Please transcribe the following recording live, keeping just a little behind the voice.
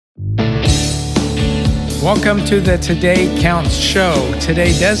Welcome to the Today Counts show.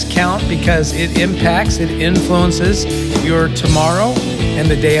 Today does count because it impacts, it influences your tomorrow and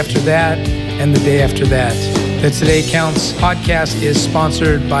the day after that and the day after that. The Today Counts podcast is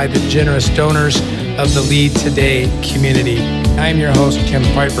sponsored by the generous donors of the Lead Today community. I'm your host, Tim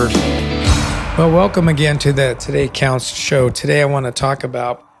Piper. Well, welcome again to the Today Counts show. Today I want to talk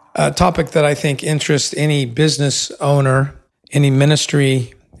about a topic that I think interests any business owner, any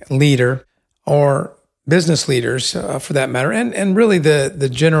ministry leader, or business leaders for that matter, and really the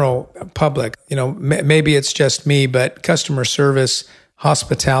general public. You know, maybe it's just me, but customer service,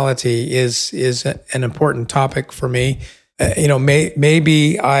 hospitality is an important topic for me.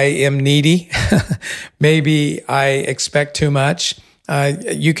 Maybe I am needy. Maybe I expect too much.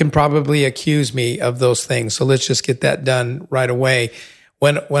 You can probably accuse me of those things. So let's just get that done right away.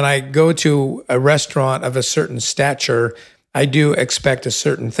 When I go to a restaurant of a certain stature, I do expect a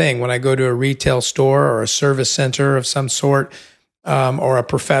certain thing. When I go to a retail store or a service center of some sort, or a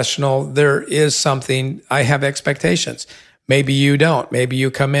professional, there is something, I have expectations. Maybe you don't. Maybe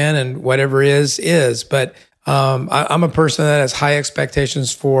you come in and whatever is. But I'm a person that has high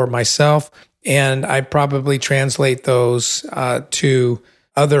expectations for myself, and I probably translate those to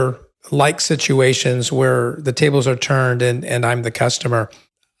other like situations where the tables are turned and I'm the customer.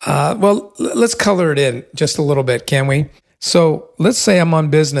 Let's color it in just a little bit, can we? So let's say I'm on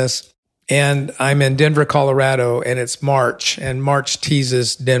business and I'm in Denver, Colorado, and it's March, and March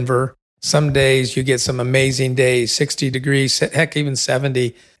teases Denver. Some days you get some amazing days, 60 degrees, heck, even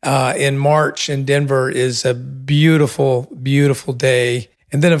 70. In March in Denver is a beautiful, beautiful day.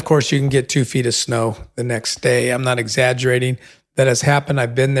 And then, of course, you can get 2 feet of snow the next day. I'm not exaggerating. That has happened.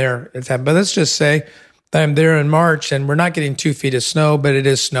 I've been there. It's happened. But let's just say that I'm there in March and we're not getting 2 feet of snow, but it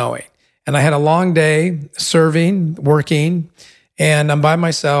is snowing. And I had a long day serving, working, and I'm by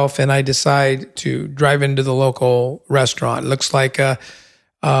myself, and I decide to drive into the local restaurant. It looks like a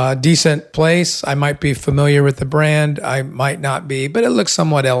decent place. I might be familiar with the brand. I might not be, but it looks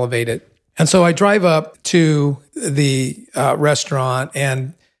somewhat elevated. And so I drive up to the restaurant,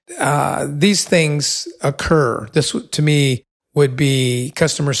 and these things occur. This, to me, would be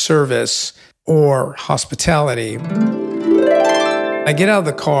customer service or hospitality. I get out of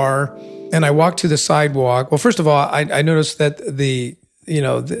the car and I walk to the sidewalk. Well, first of all, I noticed that the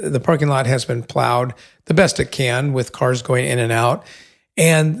parking lot has been plowed the best it can with cars going in and out.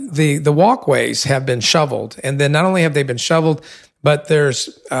 And the walkways have been shoveled. And then not only have they been shoveled, but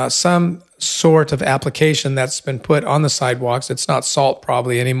there's some sort of application that's been put on the sidewalks. It's not salt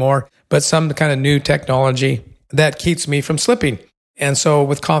probably anymore, but some kind of new technology that keeps me from slipping. And so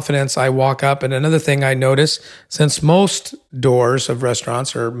with confidence, I walk up. And another thing I notice, since most doors of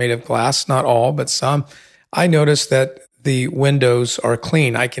restaurants are made of glass, not all, but some, I notice that the windows are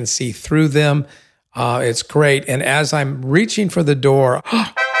clean. I can see through them. It's great. And as I'm reaching for the door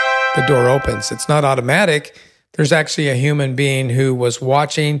opens. It's not automatic. There's actually a human being who was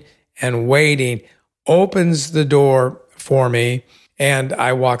watching and waiting, opens the door for me, and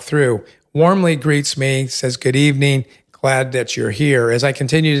I walk through. Warmly greets me, says, "Good evening. Glad that you're here." As I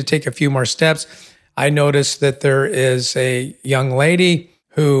continue to take a few more steps, I notice that there is a young lady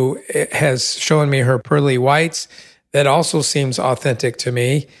who has shown me her pearly whites that also seems authentic to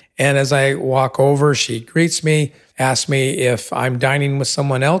me. And as I walk over, she greets me, asks me if I'm dining with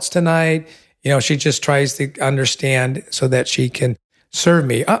someone else tonight. She just tries to understand so that she can serve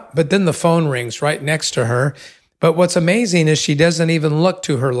me. But then the phone rings right next to her. But what's amazing is she doesn't even look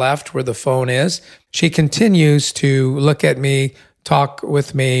to her left where the phone is. She continues to look at me, talk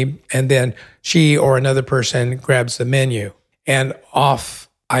with me, and then she or another person grabs the menu, and off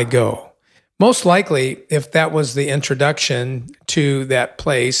I go. Most likely, if that was the introduction to that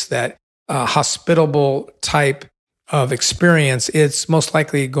place, that hospitable type of experience, it's most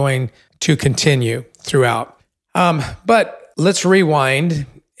likely going to continue throughout. But let's rewind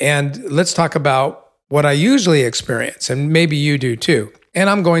and let's talk about what I usually experience, and maybe you do too. And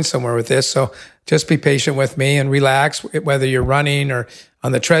I'm going somewhere with this, so just be patient with me and relax, whether you're running or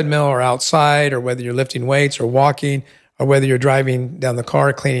on the treadmill or outside, or whether you're lifting weights or walking, or whether you're driving down the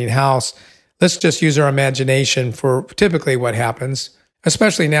car, cleaning house. Let's just use our imagination for typically what happens,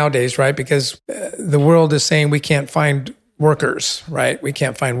 especially nowadays, right? Because the world is saying we can't find workers, right? We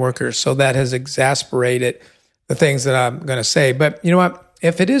can't find workers. So that has exasperated the things that I'm going to say. But you know what?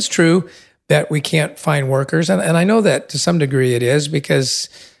 If it is true that we can't find workers, and I know that to some degree it is, because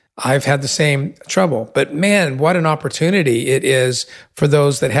I've had the same trouble. But man, what an opportunity it is for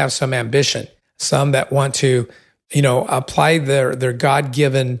those that have some ambition, some that want to, apply their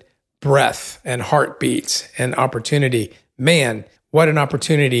God-given breath and heartbeats and opportunity. Man, what an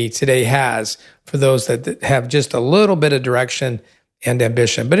opportunity today has for those that have just a little bit of direction and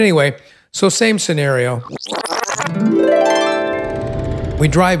ambition. But anyway, so same scenario. We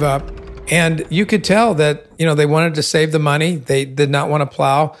drive up, and you could tell that, they wanted to save the money. They did not want to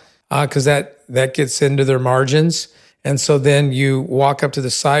plow because that gets into their margins. And so then you walk up to the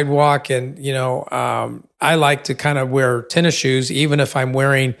sidewalk, and, I like to kind of wear tennis shoes, even if I'm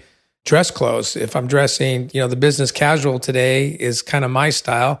wearing dress clothes. If I'm dressing, the business casual today is kind of my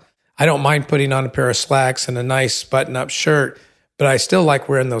style. I don't mind putting on a pair of slacks and a nice button-up shirt, but I still like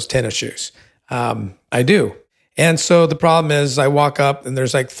wearing those tennis shoes. I do. And so the problem is I walk up and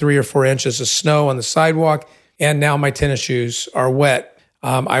there's like 3 or 4 inches of snow on the sidewalk, and now my tennis shoes are wet.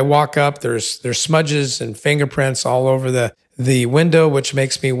 I walk up, there's smudges and fingerprints all over the window, which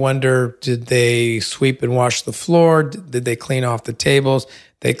makes me wonder, did they sweep and wash the floor? Did they clean off the tables?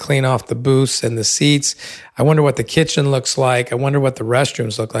 They clean off the booths and the seats. I wonder what the kitchen looks like. I wonder what the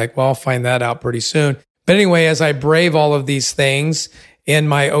restrooms look like. Well, I'll find that out pretty soon. But anyway, as I brave all of these things in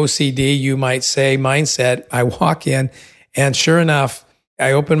my OCD, you might say, mindset, I walk in, and sure enough,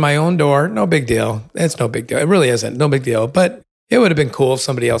 I open my own door. No big deal. It's no big deal. It really isn't. No big deal. But it would have been cool if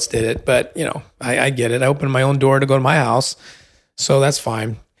somebody else did it. But, I get it. I opened my own door to go to my house. So that's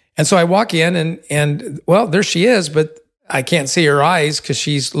fine. And so I walk in and well, there she is, but I can't see her eyes because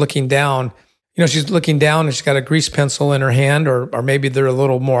she's looking down. She's looking down and she's got a grease pencil in her hand, or maybe they're a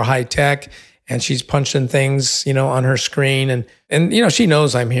little more high tech, and she's punching things, on her screen. And she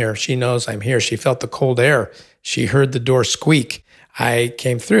knows I'm here. She knows I'm here. She felt the cold air. She heard the door squeak. I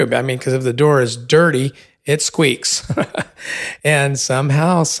came through. Because if the door is dirty, it squeaks. And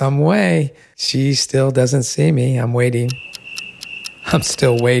somehow, some way, she still doesn't see me. I'm waiting. I'm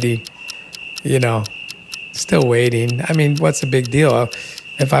still waiting, still waiting. What's the big deal?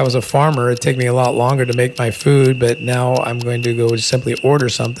 If I was a farmer, it'd take me a lot longer to make my food, but now I'm going to go simply order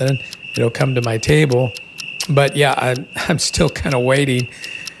something. It'll come to my table. But yeah, I'm still kind of waiting.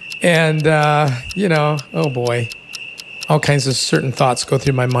 And, oh boy, all kinds of certain thoughts go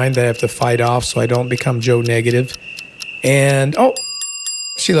through my mind that I have to fight off so I don't become Joe negative. And,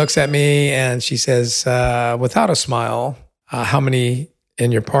 she looks at me and she says, without a smile, how many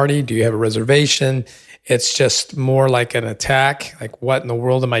in your party? Do you have a reservation? It's just more like an attack. Like, what in the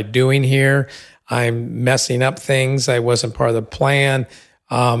world am I doing here? I'm messing up things. I wasn't part of the plan.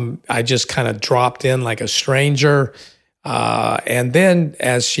 I just kind of dropped in like a stranger. And then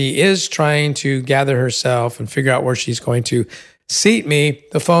as she is trying to gather herself and figure out where she's going to seat me,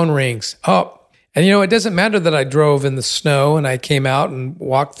 the phone rings. Oh, and it doesn't matter that I drove in the snow and I came out and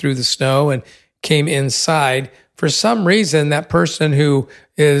walked through the snow and came inside. For some reason, that person who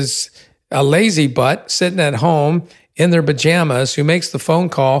is a lazy butt sitting at home in their pajamas who makes the phone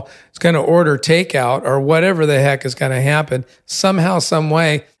call is going to order takeout or whatever the heck is going to happen. Somehow, some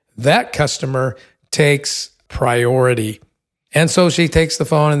way, that customer takes priority. And so she takes the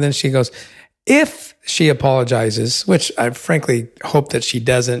phone and then she goes, if she apologizes, which I frankly hope that she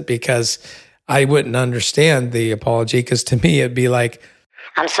doesn't, because I wouldn't understand the apology, because to me it'd be like,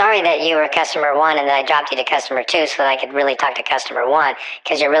 I'm sorry that you were customer 1 and then I dropped you to customer 2 so that I could really talk to customer 1,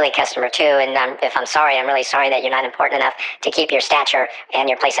 because you're really customer 2. And if I'm sorry, I'm really sorry that you're not important enough to keep your stature and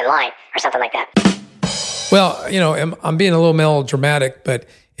your place in line, or something like that. Well, I'm being a little melodramatic, but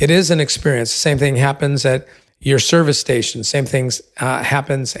it is an experience. The same thing happens at your service station. Same things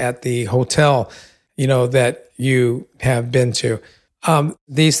happens at the hotel, that you have been to.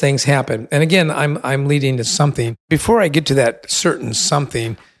 These things happen. And again, I'm leading to something. Before I get to that certain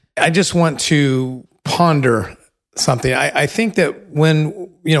something, I just want to ponder something. I think that when,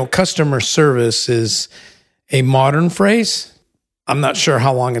 customer service is a modern phrase, I'm not sure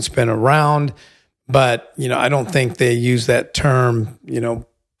how long it's been around, but, I don't think they use that term,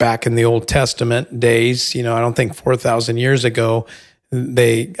 back in the Old Testament days. I don't think 4,000 years ago,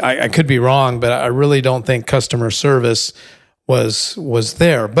 I could be wrong, but I really don't think customer service was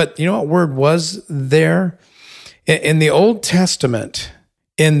there. But you know what word was there? In the Old Testament,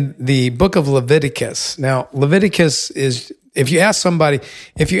 in the book of Leviticus. Now, Leviticus is, if you ask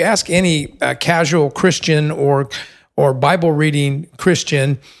any casual Christian or Bible reading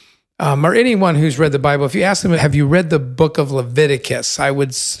Christian, or anyone who's read the Bible, if you ask them, have you read the book of Leviticus? I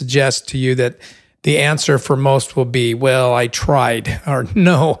would suggest to you that the answer for most will be, well, I tried, or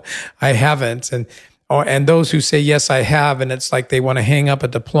no, I haven't. And those who say, yes, I have, and it's like they want to hang up a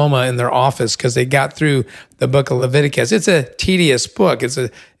diploma in their office because they got through the book of Leviticus. It's a tedious book. It's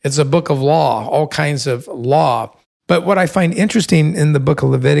a book of law, all kinds of law. But what I find interesting in the book of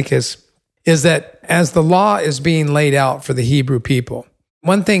Leviticus is that as the law is being laid out for the Hebrew people,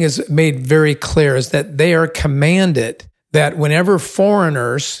 one thing is made very clear is that they are commanded that whenever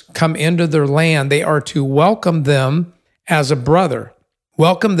foreigners come into their land, they are to welcome them as a brother,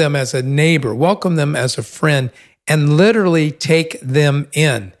 welcome them as a neighbor, welcome them as a friend, and literally take them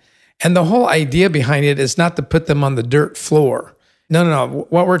in. And the whole idea behind it is not to put them on the dirt floor. No.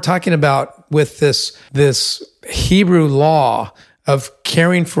 What we're talking about with this Hebrew law of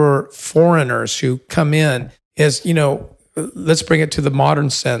caring for foreigners who come in is, let's bring it to the modern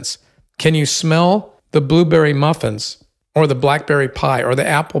sense. Can you smell the blueberry muffins or the blackberry pie or the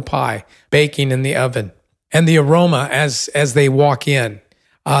apple pie baking in the oven? And the aroma as they walk in,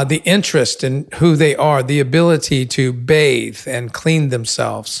 the interest in who they are, the ability to bathe and clean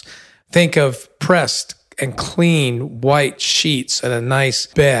themselves. Think of pressed and clean white sheets and a nice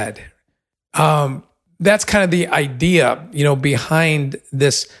bed. That's kind of the idea, behind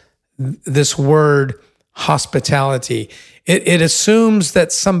this word hospitality. It assumes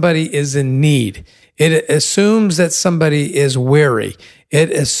that somebody is in need. It assumes that somebody is weary.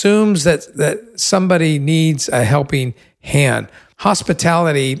 It assumes that somebody needs a helping hand.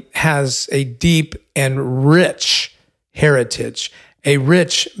 Hospitality has a deep and rich heritage, a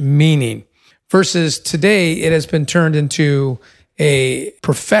rich meaning, versus today it has been turned into a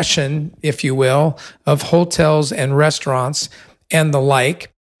profession, if you will, of hotels and restaurants and the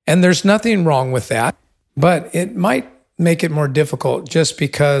like. And there's nothing wrong with that, but it might make it more difficult just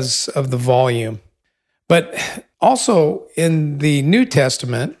because of the volume. But also in the New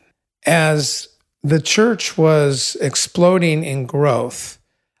Testament, as the church was exploding in growth,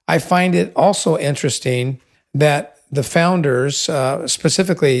 I find it also interesting that the founders,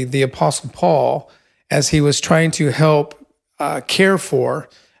 specifically the Apostle Paul, as he was trying to help care for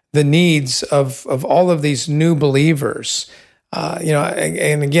the needs of all of these new believers,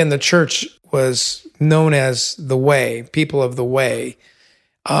 and again, the church was known as the Way, people of the Way.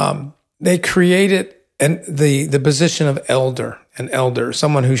 They created the position of an elder,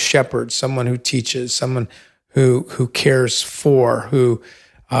 someone who shepherds, someone who teaches, someone who cares for, who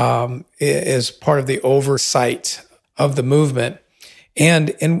is part of the oversight of the movement.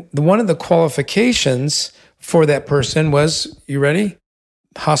 And one of the qualifications for that person was, you ready?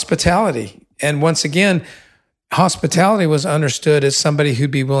 Hospitality. And once again, hospitality was understood as somebody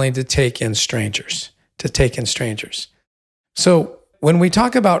who'd be willing to take in strangers. So when we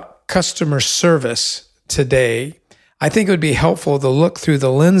talk about customer service today, I think it would be helpful to look through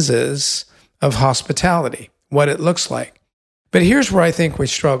the lenses of hospitality, what it looks like. But here's where I think we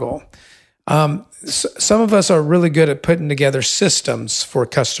struggle. Some of us are really good at putting together systems for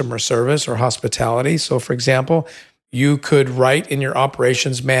customer service or hospitality. So, for example, you could write in your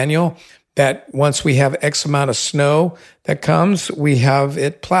operations manual that once we have X amount of snow that comes, we have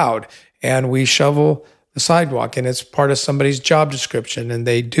it plowed and we shovel the sidewalk, and it's part of somebody's job description, and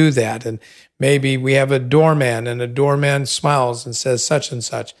they do that. And maybe we have a doorman, and a doorman smiles and says such and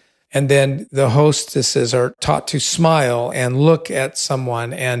such. And then the hostesses are taught to smile and look at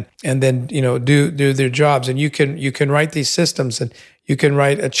someone and then, do their jobs. And you can write these systems, and you can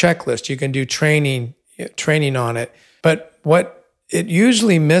write a checklist. You can do training on it. But what it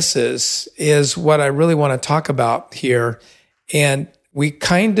usually misses is what I really want to talk about here. And we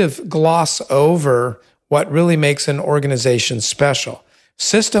kind of gloss over what really makes an organization special.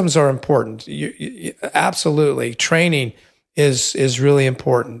 Systems are important. Absolutely. Training is really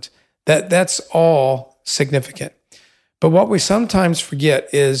important. That's all significant. But what we sometimes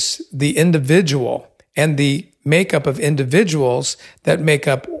forget is the individual and the makeup of individuals that make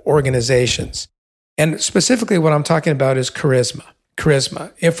up organizations. And specifically what I'm talking about is charisma.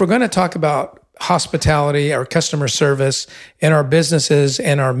 If we're going to talk about hospitality, our customer service in our businesses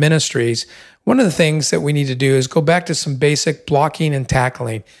and our ministries, one of the things that we need to do is go back to some basic blocking and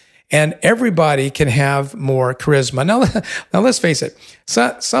tackling. And everybody can have more charisma. Now let's face it.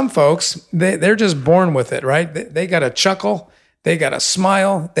 Some folks, they're just born with it, right? They got a chuckle. They got a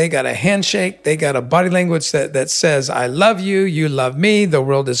smile. They got a handshake. They got a body language that says, I love you. You love me. The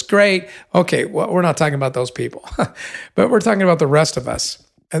world is great. Okay, well, we're not talking about those people. But we're talking about the rest of us.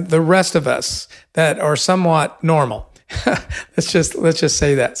 And the rest of us that are somewhat normal. Let's just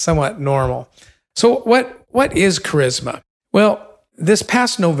say that, somewhat normal. So what is charisma? Well, this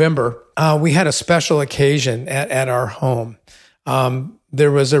past November, we had a special occasion at our home.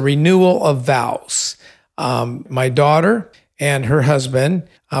 There was a renewal of vows. My daughter and her husband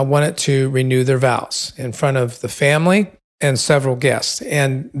wanted to renew their vows in front of the family and several guests.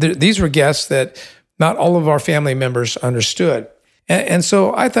 And these were guests that not all of our family members understood. And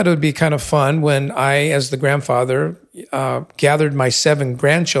so I thought it would be kind of fun when I, as the grandfather, gathered my 7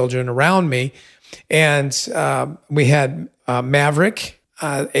 grandchildren around me. And we had Maverick,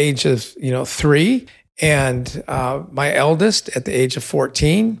 age of 3, and my eldest at the age of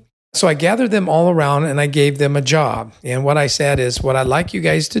 14. So I gathered them all around and I gave them a job. And what I said is, what I'd like you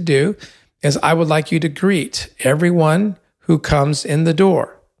guys to do is I would like you to greet everyone who comes in the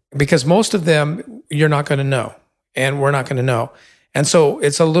door, because most of them you're not going to know and we're not going to know. And so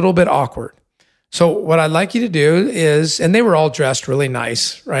it's a little bit awkward. So what I'd like you to do is, and they were all dressed really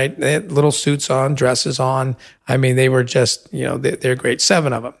nice, right? They had little suits on, dresses on. I mean, they were just, they're great.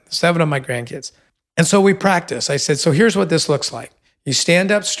 7 of them, 7 of my grandkids. And so we practice. I said, so here's what this looks like. You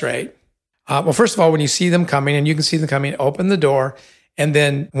stand up straight. Well, first of all, when you see them coming, and you can see them coming, open the door. And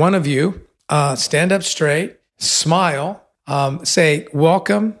then one of you stand up straight, smile, say,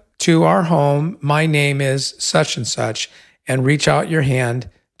 welcome to our home. My name is such and such, and reach out your hand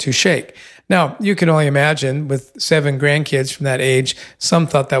to shake. Now, you can only imagine with 7 grandkids from that age, some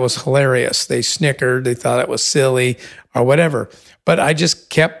thought that was hilarious. They snickered. They thought it was silly or whatever. But I just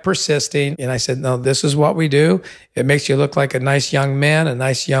kept persisting. And I said, no, this is what we do. It makes you look like a nice young man, a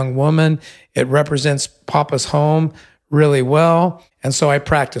nice young woman. It represents Papa's home really well. And so I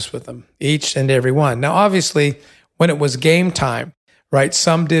practiced with them, each and every one. Now, obviously, when it was game time, right,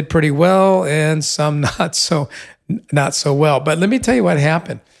 some did pretty well and some not so well. But let me tell you what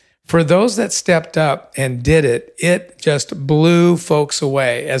happened. For those that stepped up and did it, it just blew folks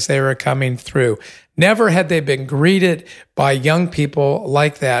away as they were coming through. Never had they been greeted by young people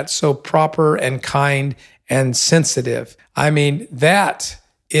like that, so proper and kind and sensitive. I mean, that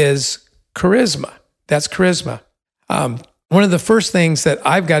is charisma. That's charisma. One of the first things that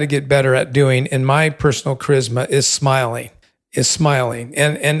I've got to get better at doing in my personal charisma is smiling.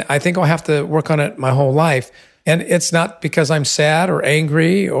 And I think I'll have to work on it my whole life. And it's not because I'm sad or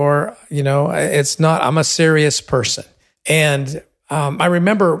angry or, it's not. I'm a serious person. And I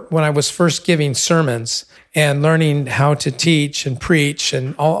remember when I was first giving sermons and learning how to teach and preach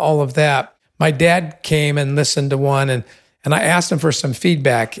and all of that, my dad came and listened to one and I asked him for some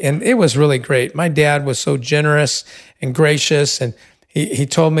feedback, and it was really great. My dad was so generous and gracious, and he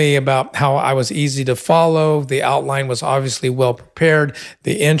told me about how I was easy to follow. The outline was obviously well prepared.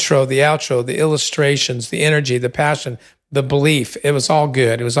 The intro, the outro, the illustrations, the energy, the passion, the belief. It was all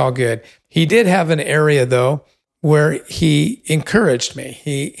good. He did have an area, though, where he encouraged me.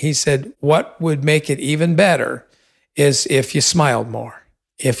 He said, what would make it even better is if you smiled more.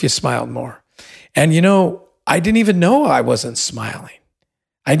 And I didn't even know I wasn't smiling.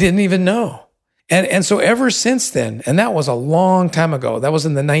 I didn't even know. And so ever since then, and that was a long time ago, that was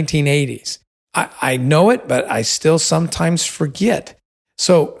in the 1980s, I know it, but I still sometimes forget.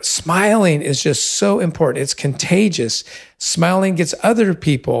 So smiling is just so important. It's contagious. Smiling gets other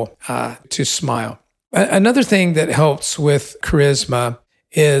people to smile. Another thing that helps with charisma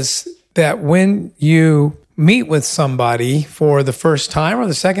is that when you meet with somebody for the first time or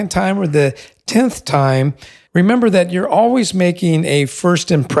the second time or the 10th time, remember that you're always making a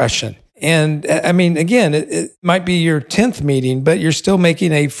first impression. And I mean, again, it might be your 10th meeting, but you're still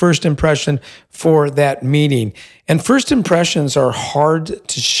making a first impression for that meeting. And first impressions are hard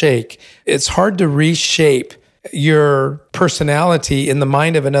to shake. It's hard to reshape your personality in the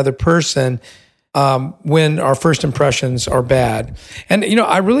mind of another person when our first impressions are bad. And,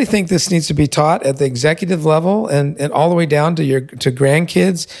 I really think this needs to be taught at the executive level and all the way down to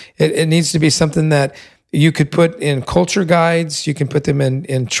grandkids. It needs to be something that you could put in culture guides. You can put them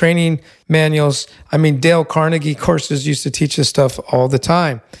in training manuals. I mean, Dale Carnegie courses used to teach this stuff all the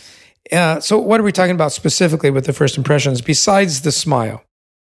time. So what are we talking about specifically with the first impressions besides the smile?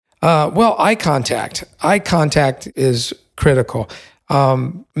 Well, eye contact. Eye contact is critical.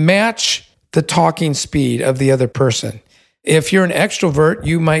 Match the talking speed of the other person. If you're an extrovert,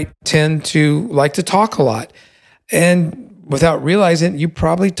 you might tend to like to talk a lot. And without realizing it, you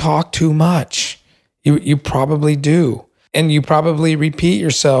probably talk too much. You probably do. And you probably repeat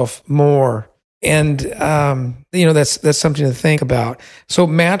yourself more. And, that's something to think about. So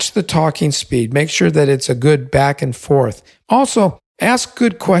match the talking speed. Make sure that it's a good back and forth. Also, ask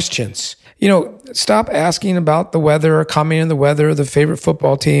good questions. Stop asking about the weather or commenting on the weather or the favorite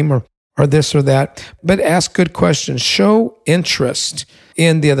football team or this or that, but ask good questions. Show interest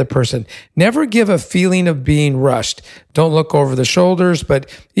in the other person. Never give a feeling of being rushed. Don't look over the shoulders, but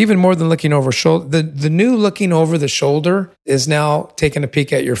even more than looking over shoulder, the new looking over the shoulder is now taking a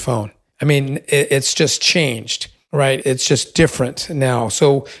peek at your phone. I mean, it's just changed, right? It's just different now.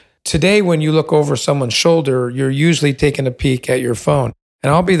 So today, when you look over someone's shoulder, you're usually taking a peek at your phone.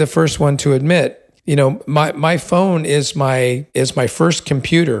 And I'll be the first one to admit, my phone is my first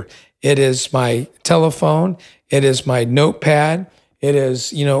computer. It is my telephone. It is my notepad. It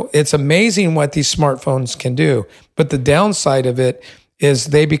is, it's amazing what these smartphones can do. But the downside of it is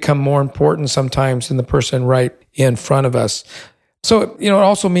they become more important sometimes than the person right in front of us. So, it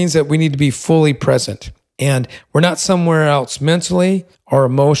also means that we need to be fully present, and we're not somewhere else mentally or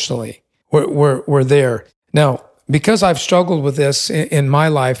emotionally. We're there. Now, because I've struggled with this in my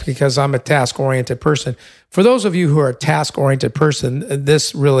life, because I'm a task-oriented person, for those of you who are a task-oriented person,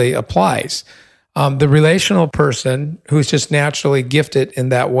 this really applies. The relational person who's just naturally gifted in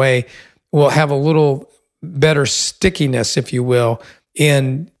that way will have a little better stickiness, if you will,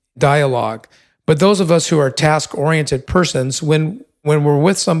 in dialogue. But those of us who are task-oriented persons, when we're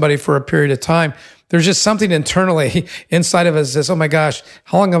with somebody for a period of time, there's just something internally inside of us that says, oh my gosh,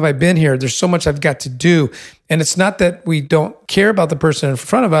 how long have I been here? There's so much I've got to do. And it's not that we don't care about the person in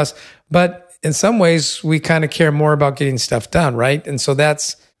front of us, but in some ways we kind of care more about getting stuff done, right? And so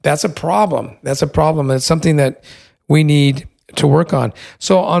that's a problem. That's a problem. It's something that we need to work on.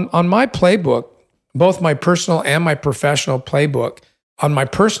 So on my playbook, both my personal and my professional playbook, on my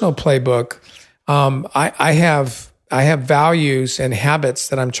personal playbook, I have values and habits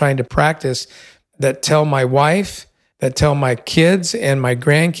that I'm trying to practice that tell my wife, that tell my kids and my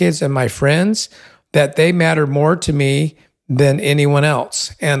grandkids and my friends that they matter more to me than anyone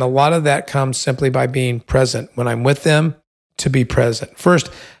else. And a lot of that comes simply by being present. When I'm with them, to be present. First,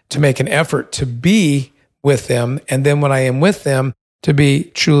 to make an effort to be with them. And then when I am with them, to be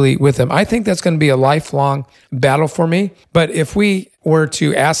truly with them. I think that's going to be a lifelong battle for me. But if we were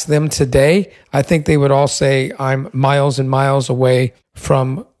to ask them today, I think they would all say I'm miles and miles away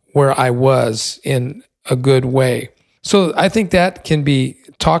from where I was in a good way. So I think that can be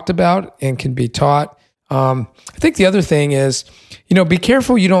talked about and can be taught. I think the other thing is, be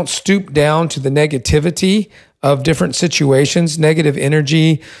careful you don't stoop down to the negativity of different situations, negative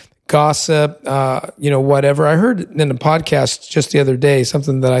energy, gossip, whatever. I heard in a podcast just the other day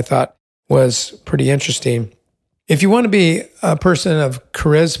something that I thought was pretty interesting. If you want to be a person of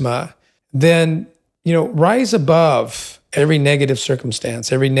charisma, then, rise above every negative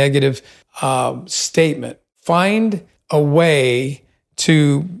circumstance, every negative statement. Find a way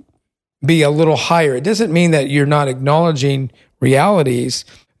to be a little higher. It doesn't mean that you're not acknowledging realities,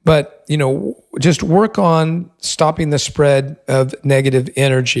 but, just work on stopping the spread of negative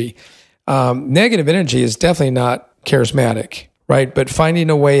energy. Negative energy is definitely not charismatic, right? But finding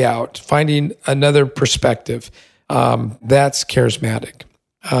a way out, finding another perspective, that's charismatic.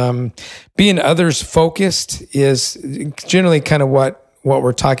 Being others focused is generally kind of what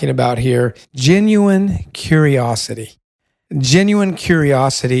we're talking about here. Genuine curiosity. Genuine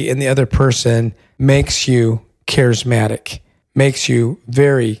curiosity in the other person makes you charismatic, makes you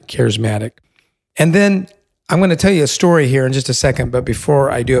very charismatic. And then I'm going to tell you a story here in just a second, but before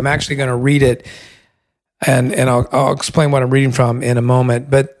I do, I'm actually going to read it, and I'll explain what I'm reading from in a moment.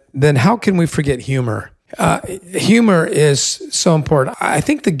 But then how can we forget humor? Humor is so important. I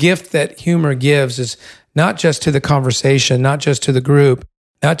think the gift that humor gives is not just to the conversation, not just to the group,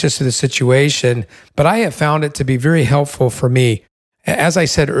 not just to the situation, but I have found it to be very helpful for me. As I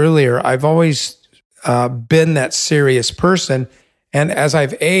said earlier, I've always been that serious person. And as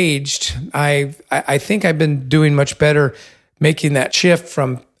I've aged, I think I've been doing much better making that shift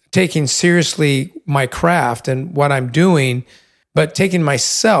from taking seriously my craft and what I'm doing, but taking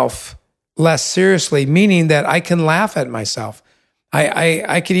myself less seriously, meaning that I can laugh at myself.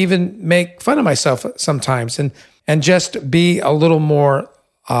 I could even make fun of myself sometimes and just be a little more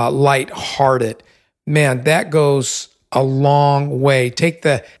lighthearted. Man, that goes a long way. Take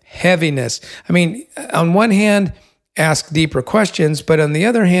the heaviness. I mean, on one hand, ask deeper questions, but on the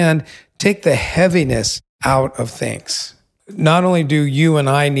other hand, take the heaviness out of things. Not only do you and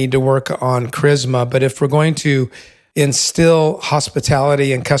I need to work on charisma, but if we're going to instill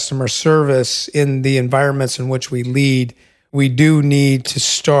hospitality and customer service in the environments in which we lead, we do need to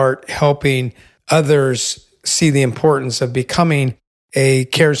start helping others see the importance of becoming a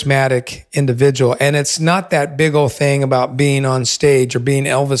charismatic individual. And it's not that big old thing about being on stage or being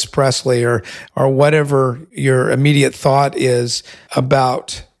Elvis Presley or whatever your immediate thought is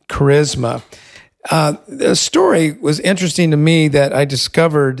about charisma. The story was interesting to me that I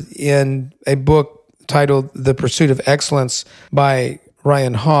discovered in a book titled The Pursuit of Excellence by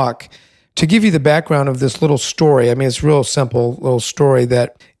Ryan Hawk. To give you the background of this little story, I mean, it's a real simple little story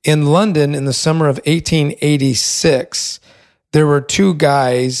that in London in the summer of 1886, there were two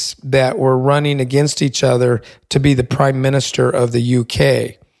guys that were running against each other to be the prime minister of the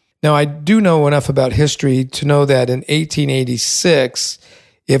UK. Now, I do know enough about history to know that in 1886,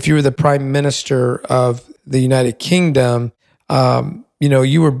 if you were the prime minister of the United Kingdom,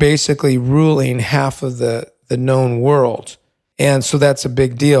 you were basically ruling half of the known world. And so that's a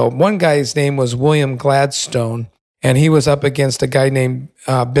big deal. One guy's name was William Gladstone, And he was up against a guy named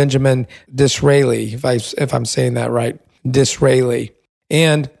Benjamin Disraeli, if I'm saying that right, Disraeli.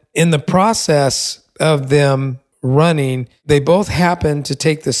 And in the process of them running, they both happened to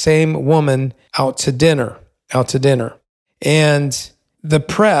take the same woman out to dinner. And the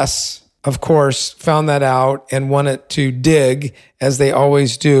press, of course, found that out and wanted to dig, as they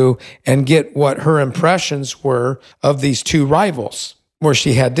always do, and get what her impressions were of these two rivals, where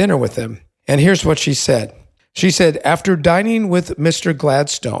she had dinner with them. And here's what she said. She said, after dining with Mr.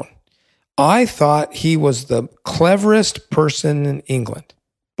 Gladstone, I thought he was the cleverest person in England.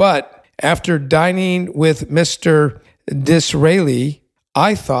 But after dining with Mr. Disraeli,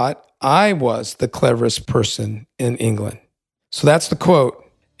 I thought I was the cleverest person in England. So that's the quote.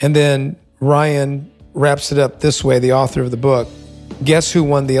 And then Ryan wraps it up this way, the author of the book. Guess who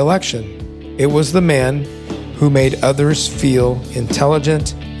won the election? It was the man who made others feel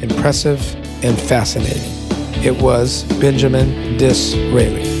intelligent, impressive, and fascinating. It was Benjamin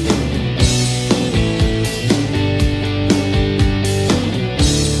Disraeli.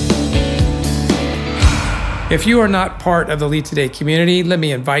 If you are not part of the Lead Today community, let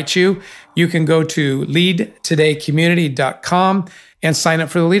me invite you. You can go to leadtodaycommunity.com and sign up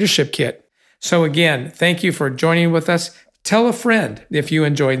for the Leadership Kit. So again, thank you for joining with us. Tell a friend if you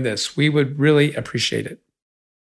enjoyed this. We would really appreciate it.